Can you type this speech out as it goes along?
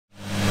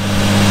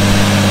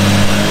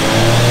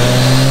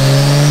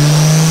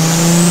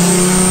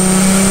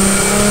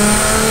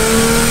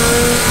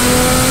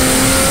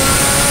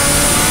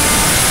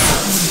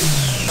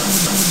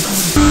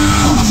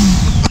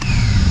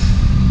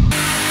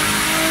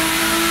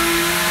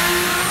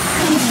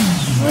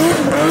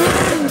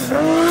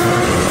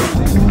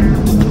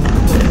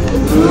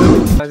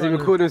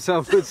called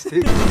himself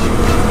Footstick.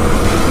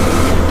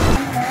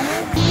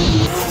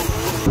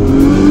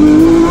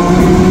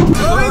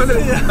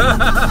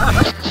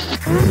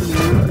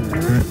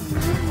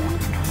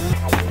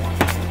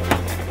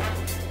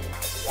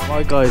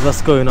 Right guys,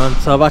 what's going on?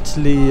 So I've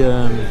actually,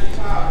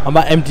 I'm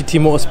at MGT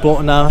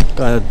Motorsport now.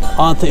 Got an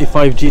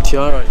R35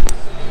 GTR, right?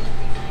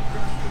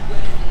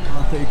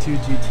 R32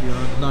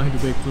 GTR, 900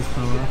 brake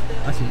horsepower.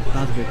 Actually,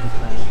 that's brake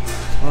horsepower.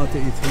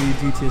 R33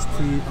 GTST,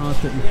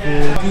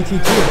 R34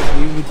 GT2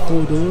 actually with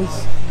 4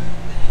 doors.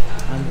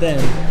 And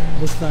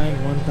then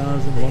Mustang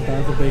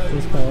 1000 brake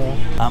horsepower.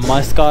 And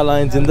my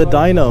Skyline's in the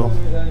dyno.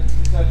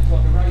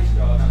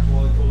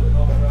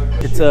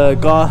 It's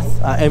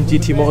Garth at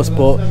MGT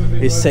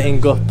Motorsport is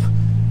setting up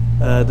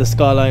the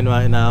Skyline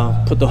right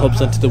now. Put the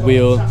hubs onto the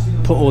wheel,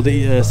 put all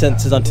the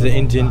sensors onto the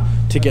engine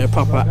to get a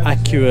proper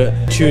accurate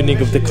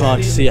tuning of the car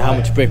to see how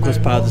much brake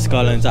horsepower the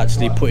Skyline's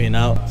actually putting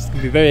out. It's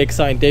gonna be a very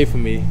exciting day for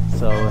me,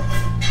 so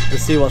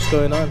let's see what's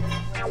going on.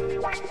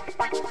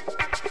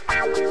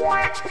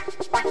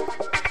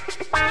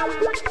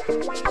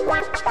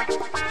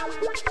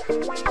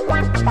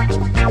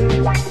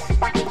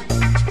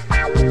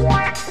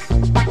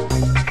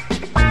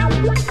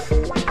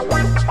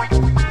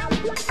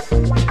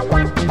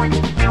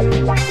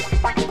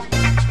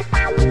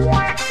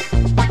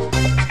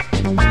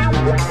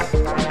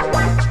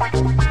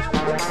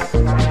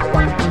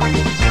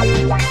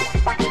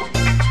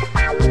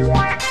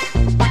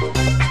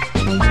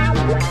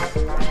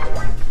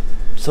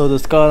 So the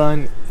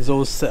Skyline is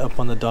all set up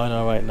on the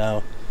dyno right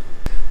now.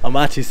 I'm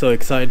actually so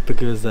excited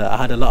because I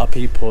had a lot of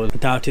people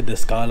doubted the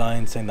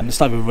Skyline, saying that it's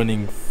like we're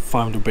running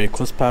 500 brake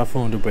horsepower,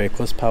 400 brake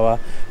horsepower,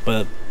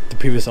 but the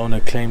previous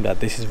owner claimed that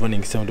this is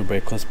running 700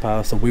 brake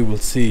horsepower, so we will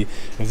see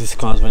if this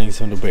car is running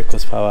 700 brake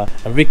horsepower.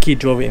 And Ricky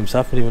drove it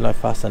himself in Living Life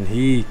Fast and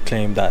he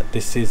claimed that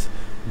this is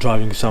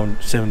driving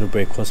 700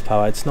 brake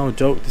horsepower. It's no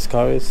joke, this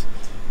car is.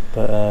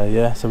 But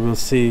yeah, so we'll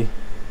see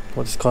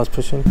what this car's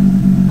pushing.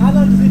 How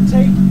long does it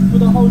take for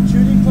the whole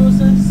tuning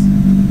process?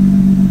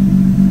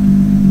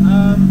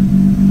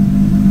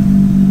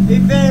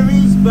 It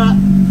varies, but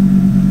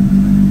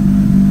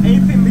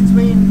anything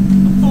between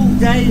a full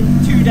day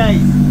and 2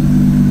 days.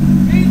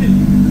 Really?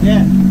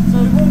 Yeah. So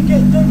it won't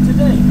get done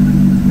today?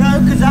 No,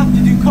 because I have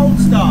to do cold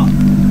start.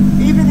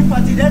 Even if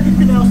I did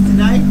everything else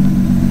today,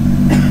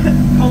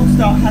 cold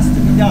start has to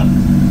be done.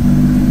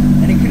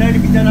 And it can only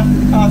be done after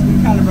the car's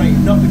been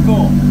calibrated, not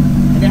before.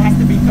 And it has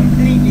to be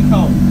completely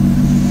cold.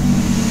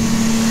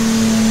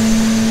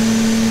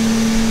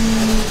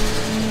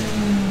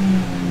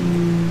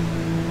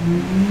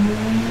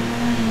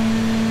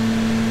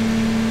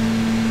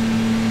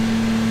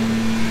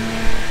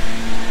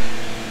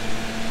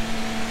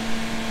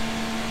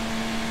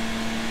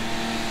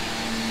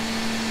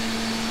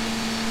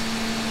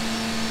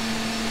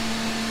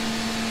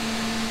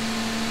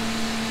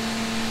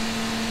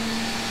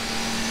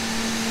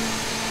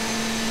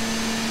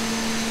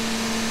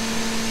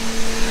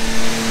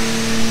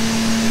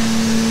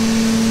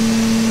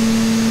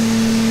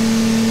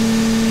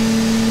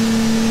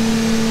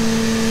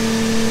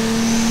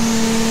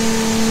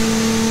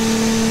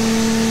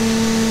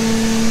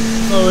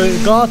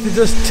 Garth is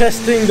just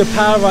testing the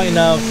power right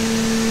now.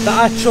 The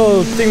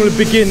actual thing will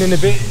begin in a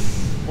bit.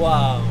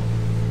 Wow.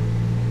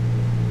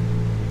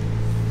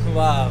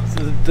 Wow.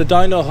 So the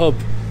dyno hub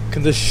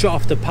can just shut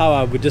off the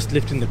power with just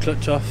lifting the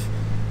clutch off.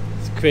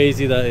 It's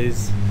crazy, that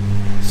is.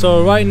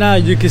 So right now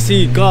you can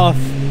see Garth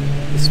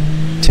is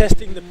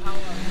testing the power.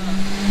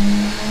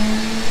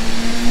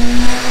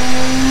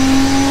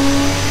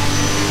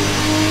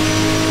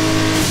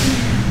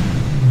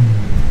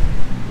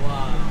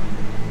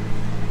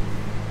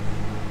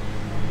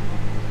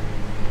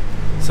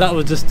 So that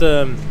was just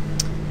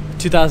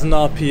 2000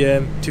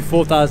 RPM to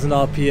 4000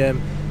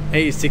 RPM,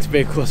 86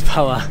 brake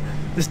horsepower.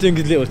 Just doing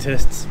his little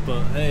tests,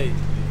 but hey,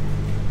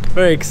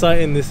 very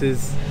exciting this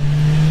is.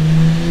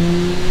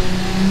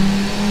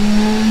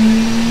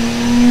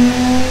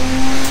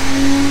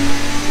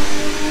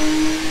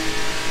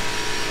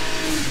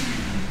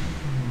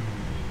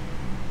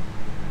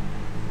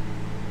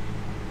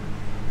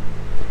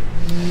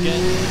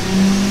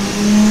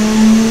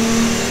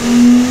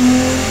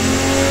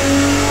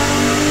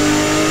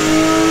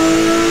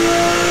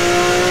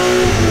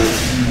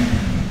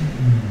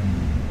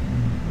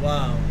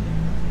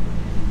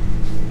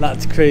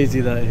 That's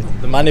crazy, that is.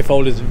 The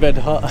manifold is red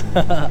hot.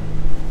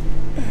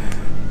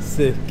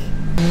 Sick.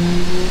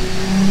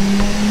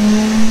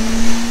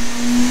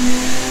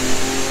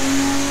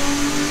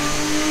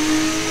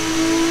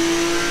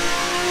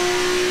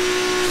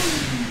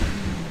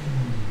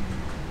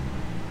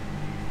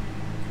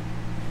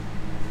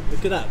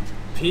 Look at that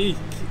peak.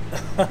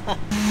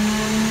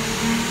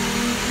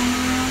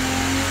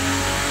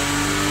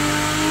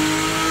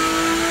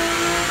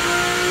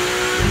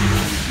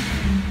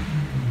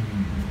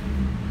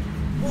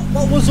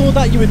 What was all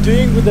that you were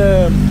doing with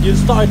the, you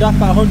started off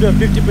at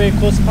 150 brake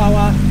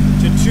horsepower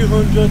to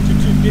 200 to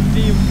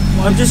 250?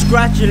 I'm just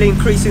gradually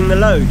increasing the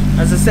load.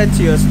 As I said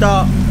to you, I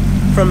start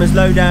from as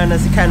low down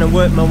as I can and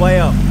work my way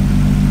up,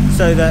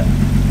 so that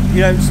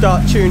You don't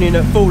start tuning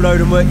at full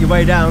load and work your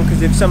way down,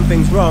 because if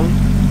something's wrong,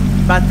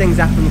 bad things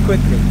happen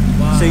quickly.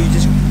 Wow. So you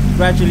just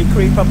gradually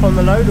creep up on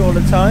the load all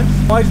the time.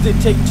 Why does it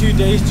take 2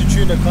 days to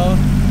tune a car?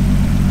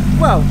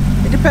 Well,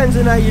 it depends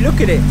on how you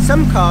look at it.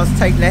 Some cars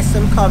take less,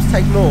 some cars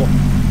take more.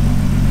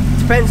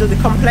 Depends on the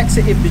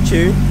complexity of the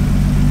tune,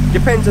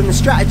 depends on the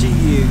strategy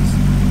you use.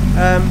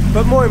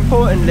 But more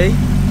importantly,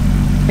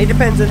 it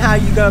depends on how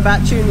you go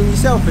about tuning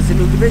yourself as an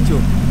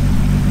individual.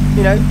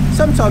 You know,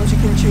 sometimes you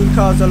can tune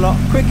cars a lot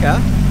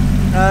quicker,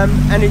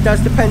 and it does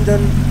depend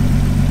on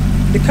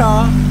the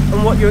car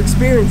and what your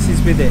experience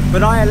is with it.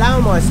 But I allow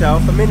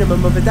myself a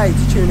minimum of a day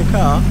to tune a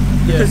car,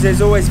 because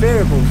there's always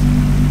variables.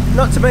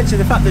 Not to mention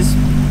the fact there's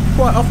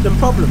quite often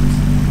problems.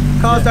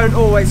 Cars don't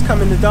always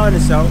come in the dyno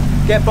cell,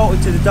 get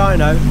bolted to the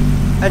dyno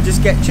and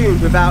just get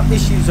tuned without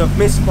issues of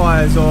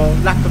misfires or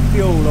lack of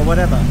fuel or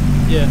whatever.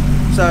 Yeah.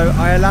 So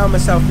I allow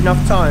myself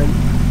enough time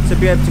to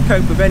be able to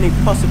cope with any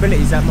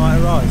possibilities that might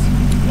arise.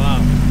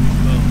 Wow.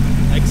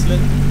 Well,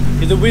 excellent.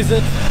 He's a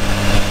wizard.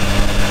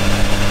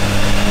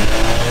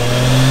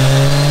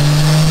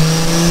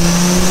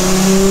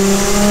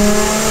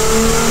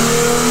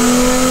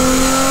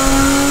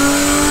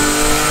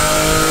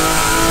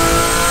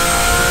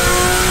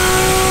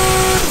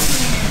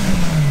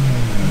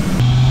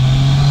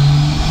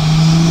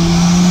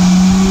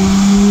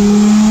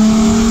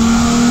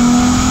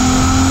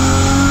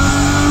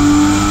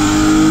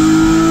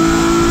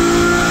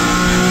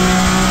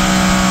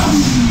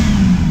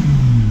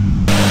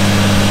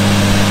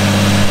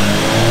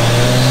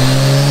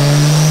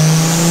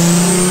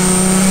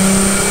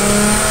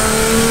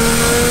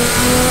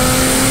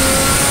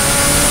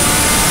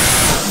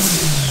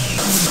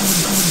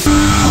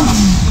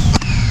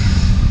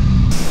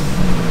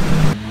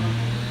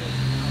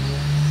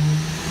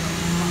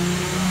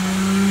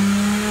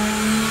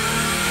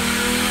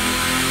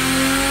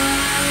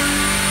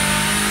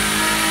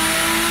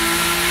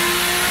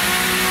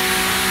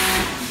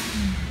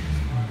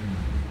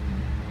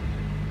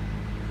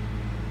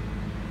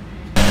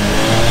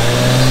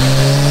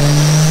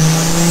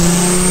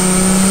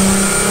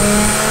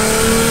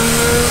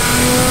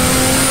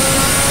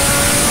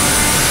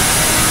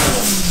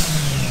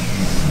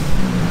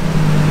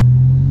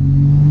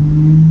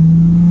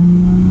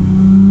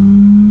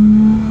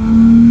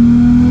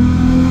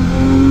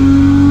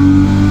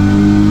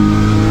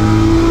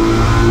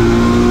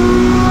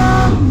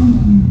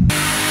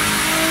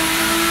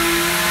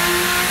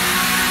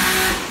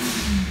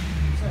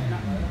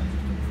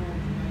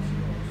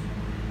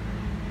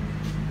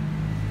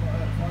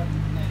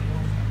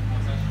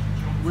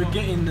 We're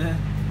getting there.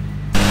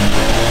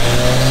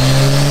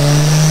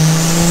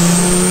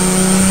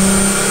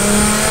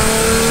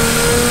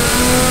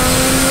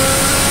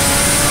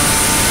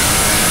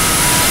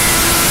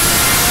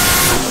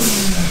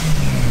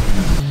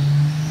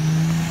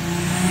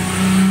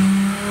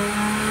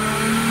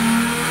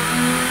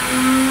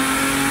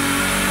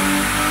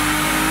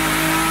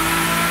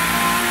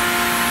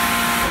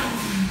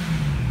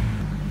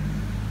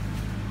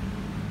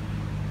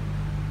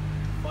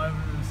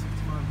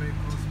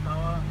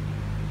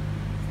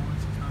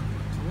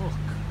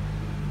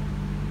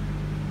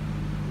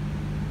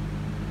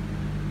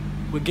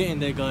 We're getting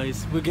there,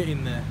 guys. We're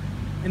getting there.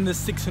 In the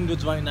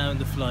 600s right now in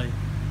the fly.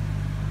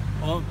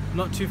 Oh,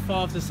 not too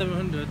far off the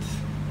 700s.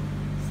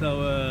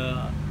 So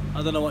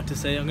I don't know what to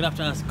say. I'm gonna have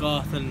to ask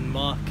Garth and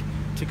Mark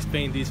to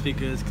explain these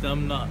figures, because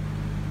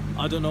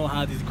I don't know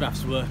how these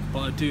graphs work, but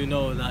I do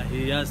know that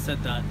he has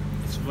said that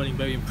it's running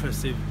very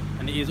impressive,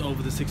 and it is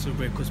over the 600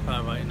 brake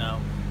horsepower right now.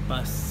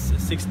 About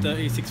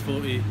 630,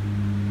 640.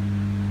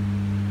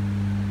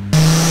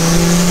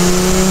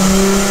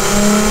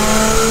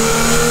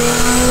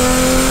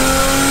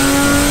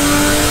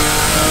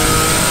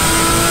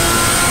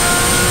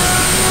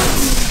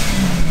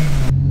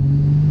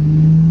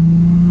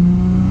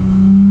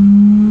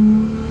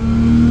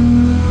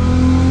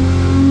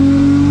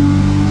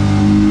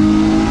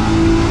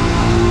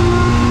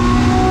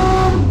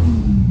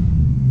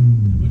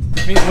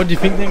 What do you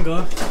think then,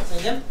 Garth?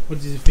 Again? What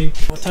did you think?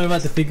 Tell me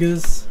about the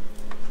figures.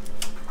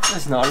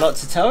 There's not a lot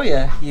to tell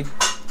you. You've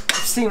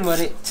seen what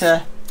it's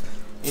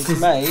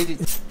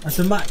made. At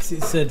the max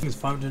it said it's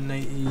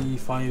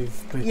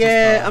 585 brake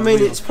Yeah, I mean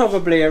wheel. it's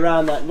probably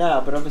around that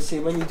now, but obviously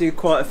when you do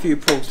quite a few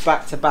pulls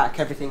back to back,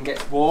 everything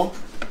gets warm.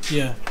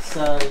 Yeah.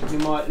 So you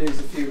might lose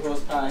a few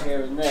horsepower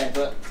here and there,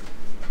 but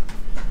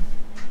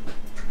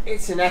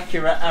it's an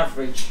accurate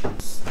average.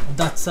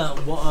 That's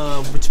at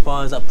what? Which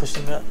bar is that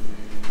pushing at?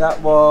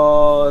 That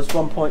was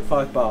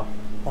 1.5 bar.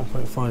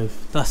 1.5.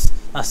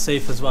 That's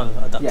safe as well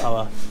at that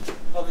power.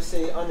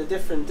 Obviously on a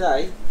different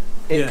day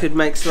it could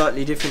make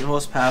slightly different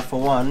horsepower for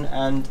one,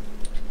 and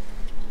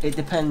it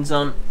depends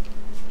on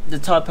the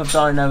type of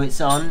dyno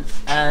it's on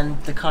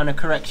and the kind of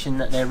correction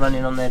that they're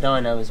running on their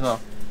dyno as well.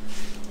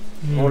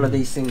 All of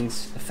these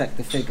things affect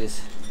the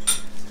figures.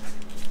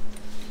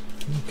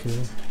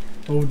 Okay.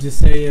 What would you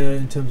say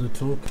in terms of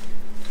torque?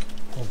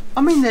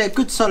 I mean, they're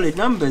good solid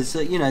numbers.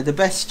 You know, the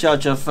best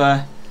judge of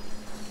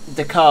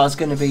the car is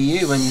going to be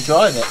you when you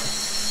drive it.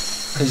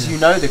 because you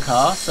know the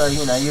car, so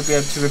you know you'll be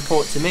able to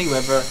report to me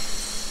whether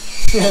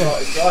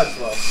it drives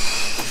well.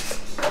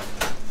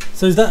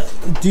 So is that,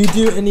 do you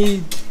do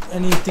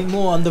anything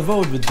more on the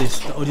road with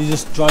this, or do you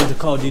just drive the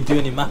car? Do you do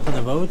any map on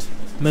the road?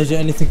 Measure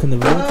anything on the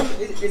road?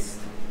 It's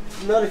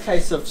not a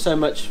case of so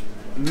much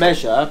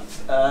measure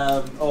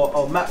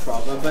or map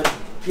rather, but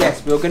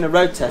yes, we're going to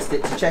road test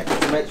it to check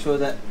it to make sure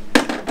that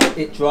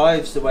it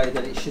drives the way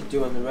that it should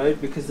do on the road,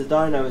 because the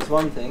dyno is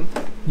one thing,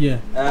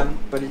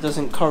 but it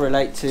doesn't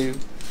correlate to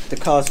the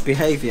car's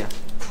behaviour.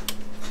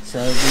 So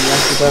we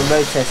have to go and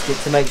road test it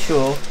to make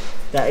sure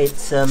that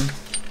it's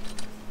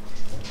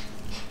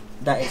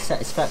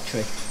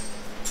satisfactory.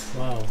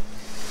 Wow.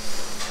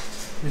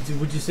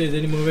 Would you say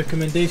there's any more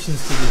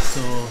recommendations to this,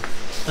 or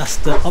that's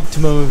the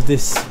optimum of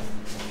this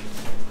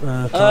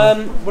car?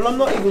 Well, I'm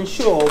not even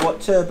sure what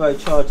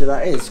turbocharger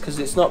that is because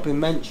it's not been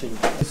mentioned.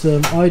 It's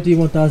ID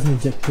 1000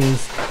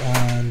 injectors,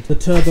 and the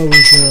turbo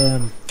is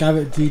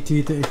Garrett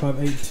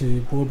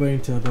GT3582 ball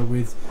bearing turbo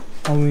with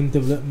on-wing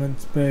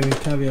development, bearing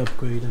carrier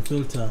upgrade and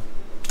filter.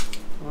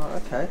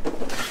 Right, okay.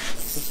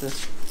 It's a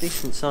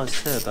decent sized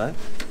turbo.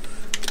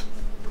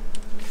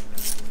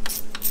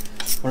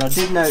 Well, I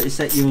did notice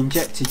that your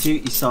injector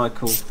duty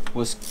cycle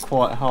was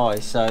quite high,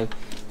 so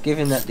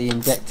given that the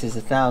injectors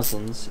are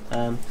thousands,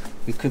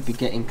 we could be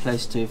getting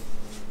close to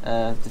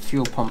the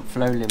fuel pump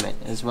flow limit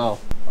as well.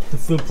 The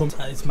fuel pump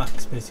at its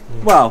max,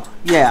 basically. Well,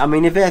 yeah, I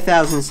mean, if they're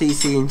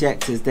 1000cc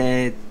injectors,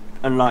 they're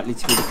unlikely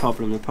to be the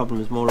problem. The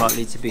problem is more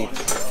likely to be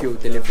fuel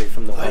delivery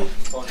from the pump.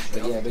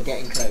 But yeah, we're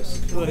getting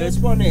close. Well, this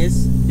one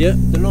is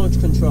the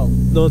launch control.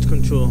 Launch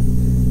control.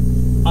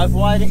 I've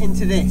wired it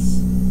into this.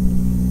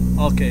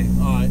 Okay,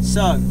 alright.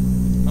 So,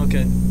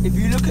 if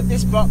you look at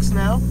this box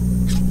now,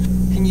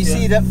 can you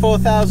see that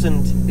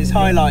 4000 is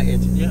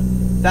highlighted? Yeah.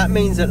 That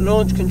means that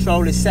launch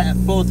control is set at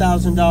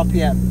 4000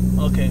 RPM.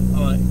 Okay,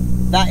 alright.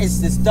 That is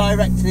this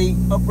directly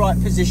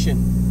upright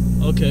position.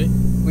 Okay.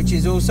 Which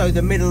is also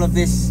the middle of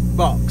this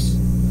box.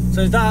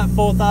 So is that at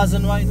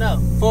 4000 right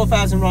now?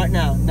 4000 right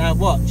now. Now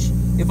watch.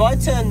 If I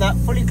turn that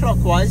fully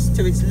clockwise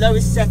to its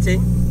lowest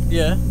setting,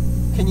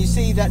 can you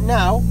see that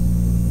now?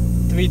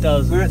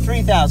 3000. We're at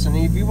 3000.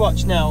 And if you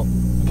watch now,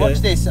 watch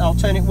this. I'll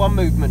turn it one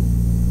movement.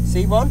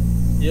 See, 1,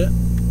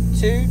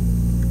 2,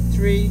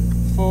 3,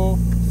 4,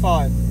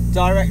 5.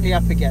 Directly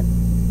up again.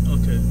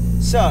 Okay.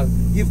 So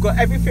you've got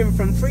everything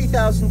from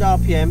 3000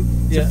 RPM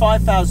to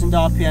 5000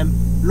 RPM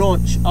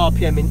launch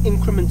RPM in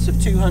increments of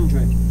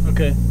 200.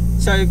 Okay.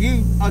 So if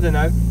you, I don't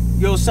know,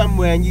 you're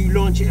somewhere and you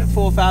launch it at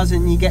 4000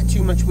 and you get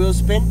too much wheel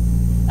spin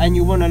and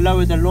you want to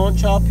lower the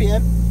launch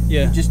RPM,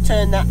 you just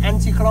turn that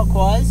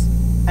anti-clockwise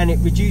and it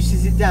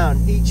reduces it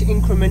down. Each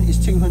increment is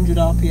 200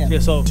 RPM. Yeah,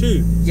 so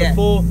 2. So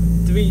 4,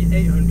 3,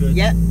 800.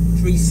 Yeah,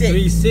 3, 6.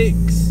 3,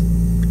 6.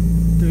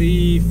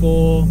 3,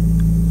 4,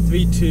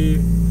 3,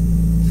 2.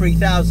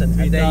 3000.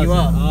 And there you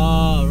are.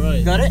 Ah,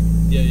 right. Got it?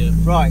 Yeah.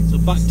 Right. So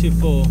back to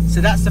 4.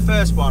 So that's the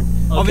first one.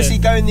 Obviously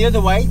going the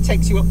other way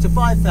takes you up to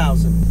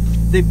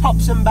 5000. The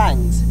pops and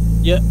bangs.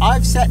 Yeah.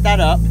 I've set that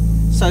up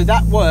so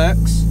that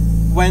works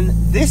when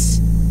this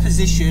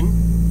position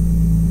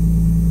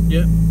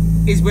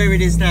is where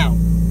it is now.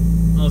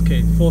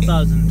 Okay,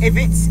 4000. If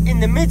it's in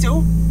the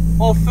middle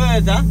or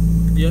further,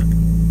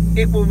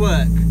 it will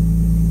work.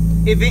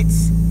 If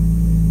it's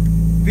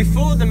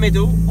before the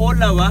middle or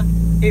lower,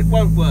 it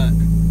won't work.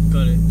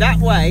 Got it. That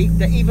way,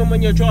 that even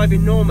when you're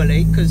driving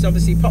normally, because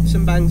obviously pops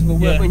and bangs will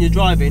work when you're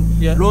driving,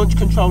 launch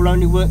control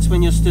only works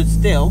when you're stood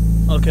still.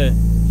 Okay.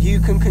 You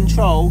can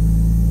control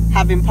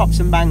having pops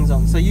and bangs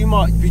on. So you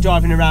might be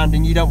driving around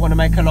and you don't want to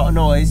make a lot of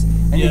noise,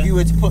 and if you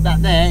were to put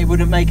that there, it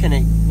wouldn't make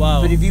any.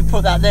 Wow. But if you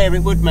put that there, it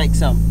would make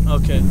some.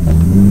 Okay.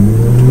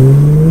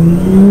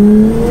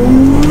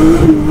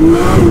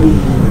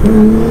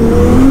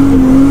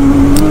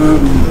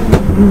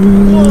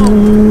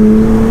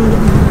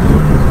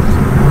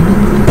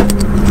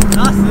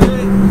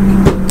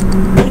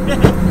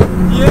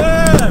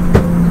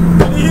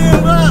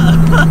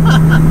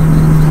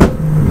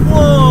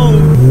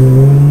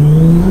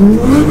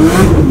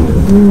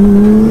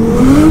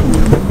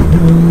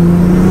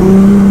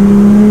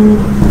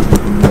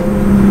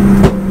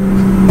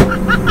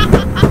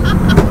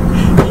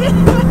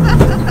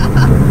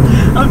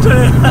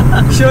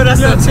 Sure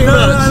that's not too much?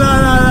 No,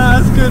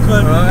 that's good,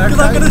 man. Because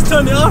I can just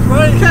turn it off,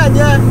 right? You can,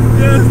 yeah.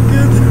 Yeah, it's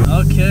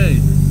good. Okay.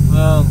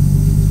 Well,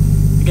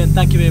 again,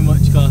 thank you very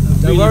much, God.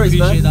 I really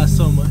appreciate that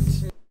so much.